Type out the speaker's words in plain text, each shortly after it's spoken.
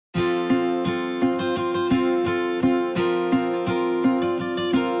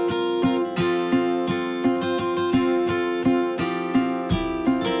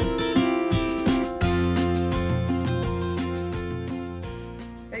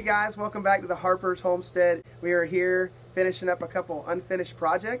Hey guys, welcome back to the Harper's Homestead. We are here finishing up a couple unfinished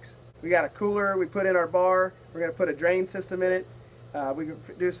projects. We got a cooler we put in our bar. We're going to put a drain system in it. We can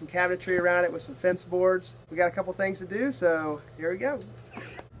do some cabinetry around it with some fence boards. We got a couple things to do, so here we go.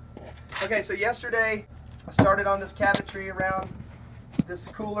 Okay, so yesterday I started on this cabinetry around this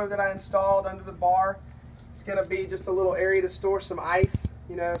cooler that I installed under the bar. It's going to be just a little area to store some ice,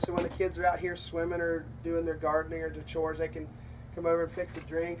 you know, so when the kids are out here swimming or doing their gardening or their chores, they can come over and fix a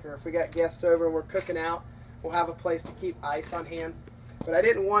drink, or if we got guests over and we're cooking out, we'll have a place to keep ice on hand. But I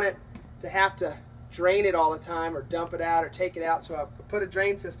didn't want it to have to drain it all the time or dump it out or take it out, so I put a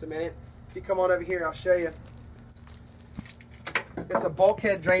drain system in it. If you come on over here, I'll show you. It's a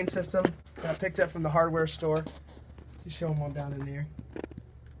bulkhead drain system that I picked up from the hardware store. Just show them one down in there.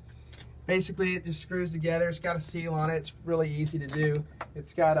 Basically, it just screws together. It's got a seal on it. It's really easy to do.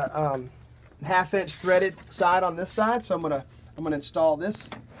 It's got a half-inch threaded side on this side, so I'm gonna install this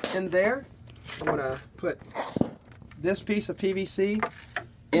in there. I'm gonna put this piece of PVC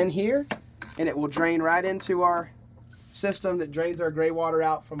in here, and it will drain right into our system that drains our gray water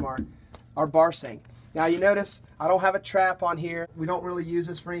out from our bar sink. Now you notice I don't have a trap on here. We don't really use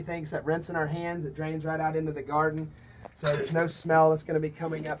this for anything except rinsing our hands. It drains right out into the garden, so there's no smell that's going to be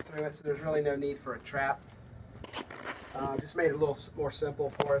coming up through it, so there's really no need for a trap. Just made it a little more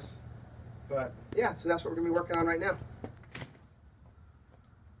simple for us. But yeah, so that's what we're going to be working on right now.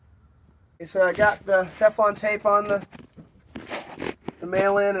 Okay, so I got the Teflon tape on the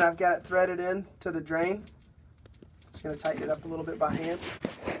mail-in, and I've got it threaded in to the drain. Just going to tighten it up a little bit by hand.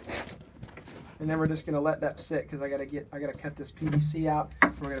 And then we're just going to let that sit because I got to cut this PVC out,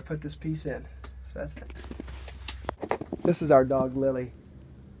 and we're going to put this piece in. So that's it. This is our dog Lily.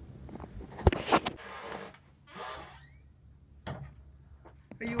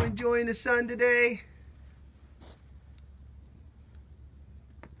 Are you enjoying the sun today?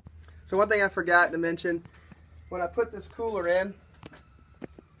 So one thing I forgot to mention, when I put this cooler in,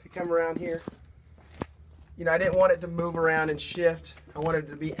 if you come around here, you know, I didn't want it to move around and shift. I wanted it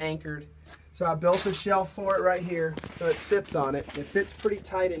to be anchored. So I built a shelf for it right here, so it sits on it. It fits pretty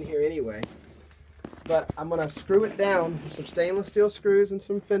tight in here anyway. But I'm going to screw it down with some stainless steel screws and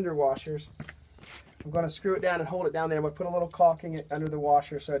some fender washers. I'm going to screw it down and hold it down there. I'm going to put a little caulking under the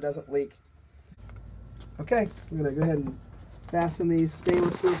washer so it doesn't leak. Okay, I'm going to go ahead and fasten these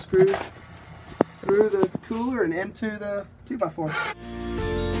stainless steel screws through the cooler and into the 2x4.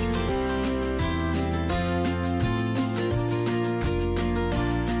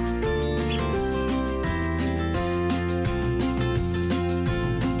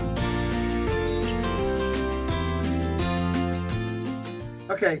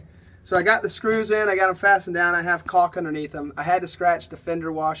 Okay, so I got the screws in, I got them fastened down, I have caulk underneath them. I had to scratch the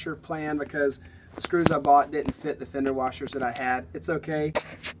fender washer plan because the screws I bought didn't fit the fender washers that I had. It's okay,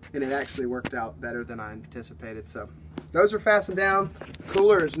 and it actually worked out better than I anticipated. So those are fastened down. The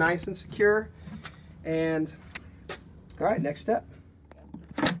cooler is nice and secure. And all right, next step.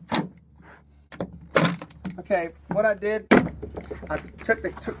 Okay, what I did, I took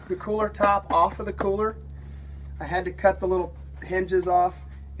the cooler top off of the cooler. I had to cut the little hinges off,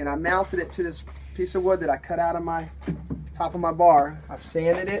 and I mounted it to this piece of wood that I cut out of my top of my bar. I've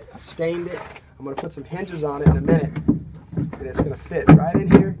sanded it, I've stained it. I'm going to put some hinges on it in a minute, and it's going to fit right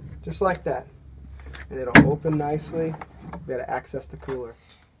in here just like that, and it'll open nicely. Be able to access the cooler.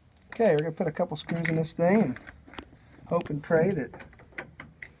 Okay, we're going to put a couple screws in this thing and hope and pray that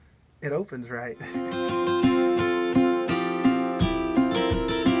it opens right.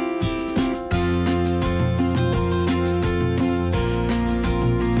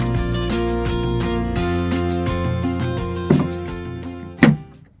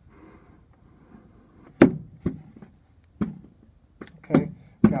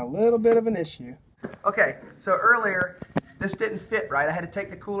 Got a little bit of an issue. Okay, so earlier this didn't fit right. I had to take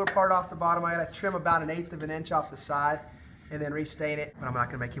the cooler part off the bottom. I had to trim about 1/8 of an inch off the side and then restain it. But I'm not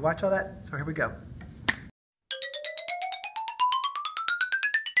going to make you watch all that, so here we go.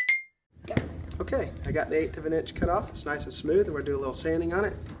 Okay, I got the 1/8 of an inch cut off. It's nice and smooth, and we're going to do a little sanding on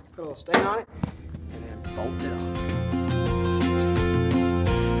it, put a little stain on it, and then bolt it on.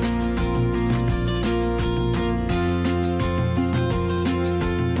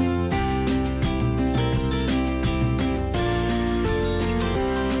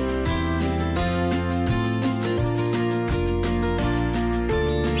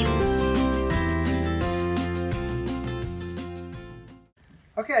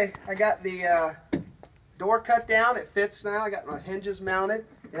 Okay, I got the door cut down. It fits now. I got my hinges mounted.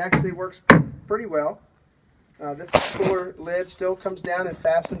 It actually works pretty well. This cooler lid still comes down and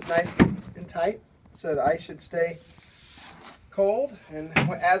fastens nice and tight, so the ice should stay cold, and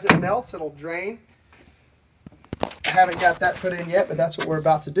as it melts, it'll drain. I haven't got that put in yet, but that's what we're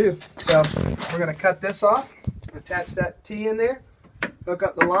about to do. So we're going to cut this off, attach that T in there, hook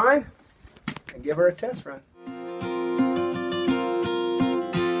up the line, and give her a test run.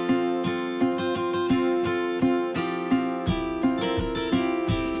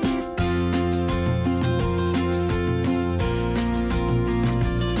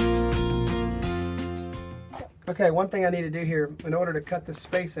 Okay, one thing I need to do here, in order to cut this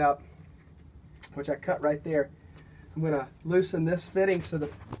space out, which I cut right there, I'm going to loosen this fitting so the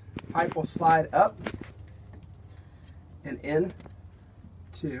pipe will slide up and in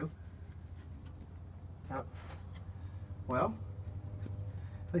to, well,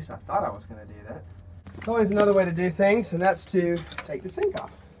 at least I thought I was going to do that. There's always another way to do things, and that's to take the sink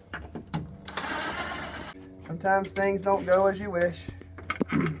off. Sometimes things don't go as you wish.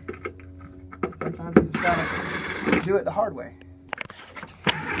 Sometimes you just gotta do it the hard way.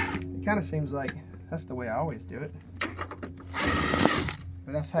 It kind of seems like that's the way I always do it.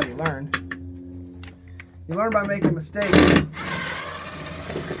 But that's how you learn. You learn by making mistakes.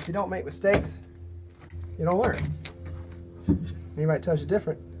 If you don't make mistakes, you don't learn. Anybody tells you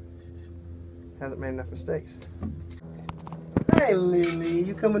different hasn't made enough mistakes. Hey Lily,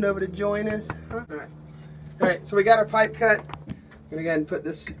 you coming over to join us? Huh? Alright, so we got our pipe cut. I'm gonna go ahead and put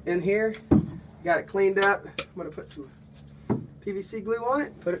this in here. Got it cleaned up. I'm going to put some PVC glue on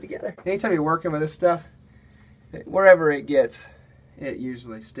it, put it together. Anytime you're working with this stuff, wherever it gets, it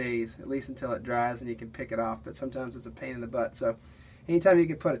usually stays, at least until it dries and you can pick it off, but sometimes it's a pain in the butt. So anytime you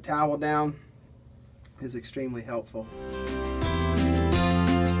can put a towel down is extremely helpful.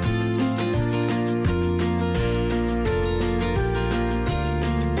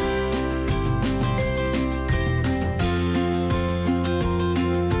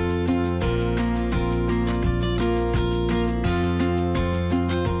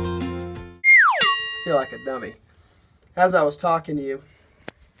 Feel like a dummy. As I was talking to you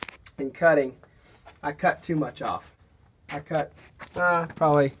and cutting, I cut too much off. I cut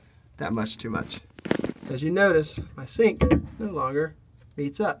probably that much too much. As you notice, my sink no longer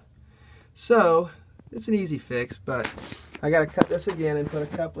meets up. So it's an easy fix, but I got to cut this again and put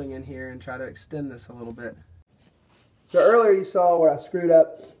a coupling in here and try to extend this a little bit. So earlier you saw where I screwed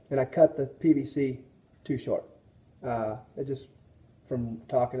up and I cut the PVC too short. It just, from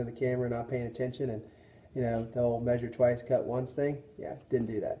talking to the camera and not paying attention, and you know, the whole measure twice, cut once thing, yeah, didn't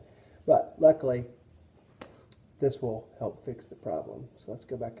do that. But luckily, this will help fix the problem. So let's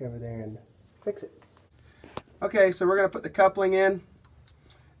go back over there and fix it. Okay, so we're going to put the coupling in.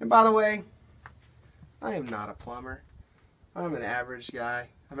 And by the way, I am not a plumber. I'm an average guy.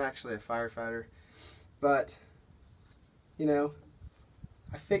 I'm actually a firefighter. But, you know,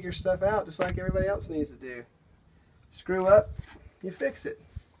 I figure stuff out just like everybody else needs to do. Screw up, you fix it.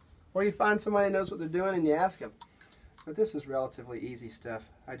 Or you find somebody who knows what they're doing and you ask them. But this is relatively easy stuff.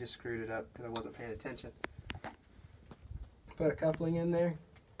 I just screwed it up because I wasn't paying attention. Put a coupling in there.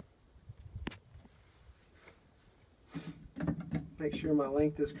 Make sure my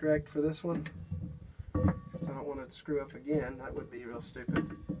length is correct for this one. So I don't want to screw up again. That would be real stupid.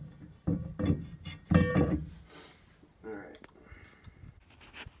 Alright.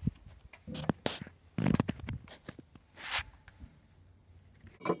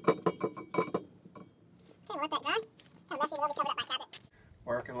 Let that dry. Kind of messy, but it'll be covered up by cabinet.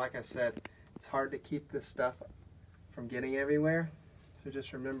 Working, like I said, it's hard to keep this stuff from getting everywhere. So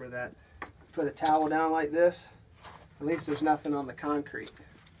just remember that. Put a towel down like this. At least there's nothing on the concrete.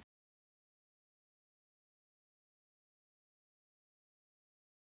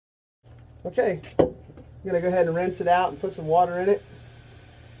 Okay, I'm going to go ahead and rinse it out and put some water in it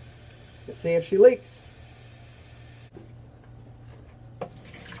and see if she leaks.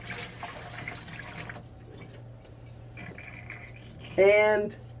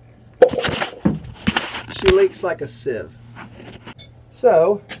 And she leaks like a sieve.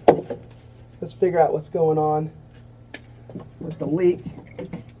 So let's figure out what's going on with the leak.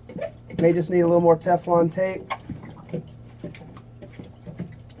 May just need a little more Teflon tape.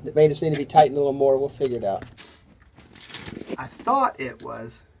 It may just need to be tightened a little more. We'll figure it out. I thought it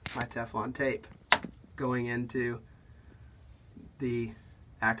was my Teflon tape going into the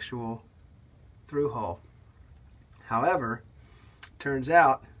actual through hole. However, turns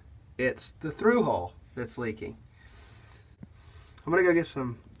out it's the through hole that's leaking. I'm going to go get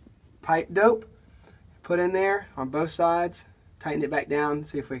some pipe dope, put in there on both sides, tighten it back down,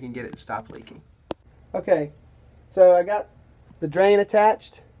 see if we can get it to stop leaking. Okay, so I got the drain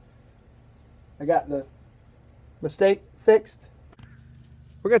attached. I got the mistake fixed.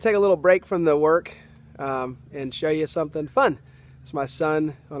 We're going to take a little break from the work and show you something fun. It's my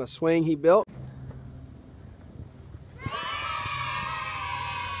son on a swing he built.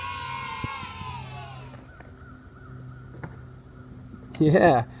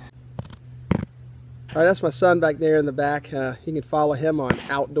 Yeah. All right, that's my son back there in the back. You can follow him on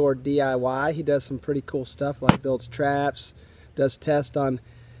Outdoor DIY. He does some pretty cool stuff, like builds traps, does tests on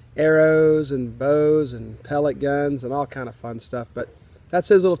arrows and bows and pellet guns and all kind of fun stuff. But that's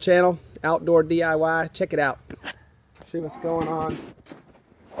his little channel, Outdoor DIY. Check it out. See what's going on.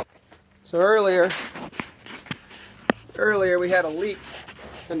 So earlier we had a leak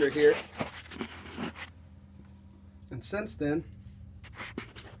under here, and since then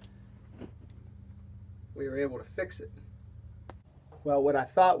we were able to fix it. Well, what I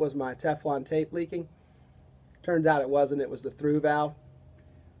thought was my Teflon tape leaking, turns out it wasn't. It was the through valve.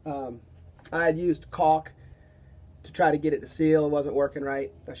 I had used caulk to try to get it to seal. It wasn't working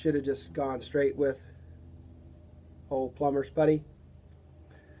right. I should have just gone straight with old plumber's putty.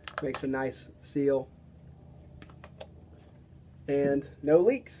 Makes a nice seal and no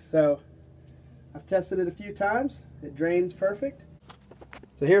leaks. So I've tested it a few times. It drains perfect.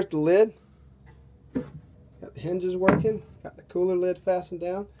 So here's the lid. Got the hinges working, got the cooler lid fastened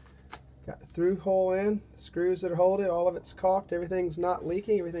down, got the through hole in, the screws that hold it, all of it's caulked, everything's not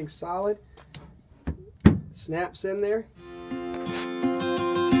leaking, everything's solid. Snaps in there.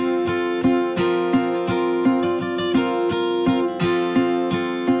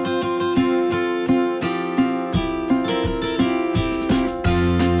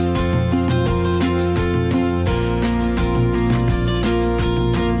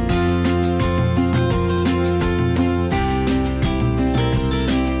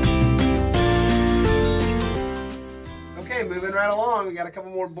 Moving right along, we got a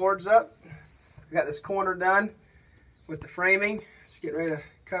couple more boards up. We got this corner done with the framing. Just getting ready to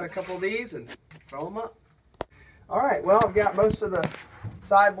cut a couple of these and throw them up. All right, well, I've got most of the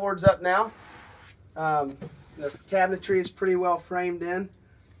sideboards up now. The cabinetry is pretty well framed in.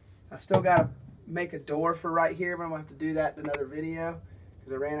 I still got to make a door for right here, but I'm going to have to do that in another video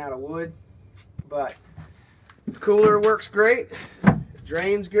because I ran out of wood. But the cooler works great. It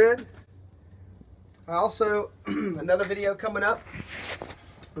drains good. I also, another video coming up,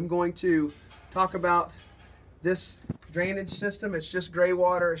 I'm going to talk about this drainage system. It's just gray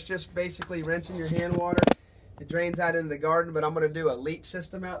water. It's just basically rinsing your hand water. It drains out into the garden, but I'm going to do a leach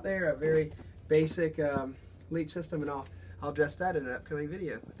system out there, a very basic leach system, and I'll address that in an upcoming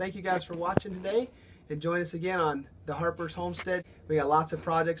video. Thank you guys for watching today, and join us again on the Harper's Homestead. We got lots of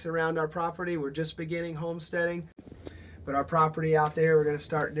projects around our property. We're just beginning homesteading, but our property out there, we're going to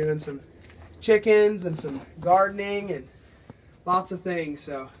start doing some chickens and some gardening and lots of things.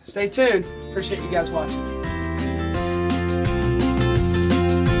 So stay tuned. Appreciate you guys watching.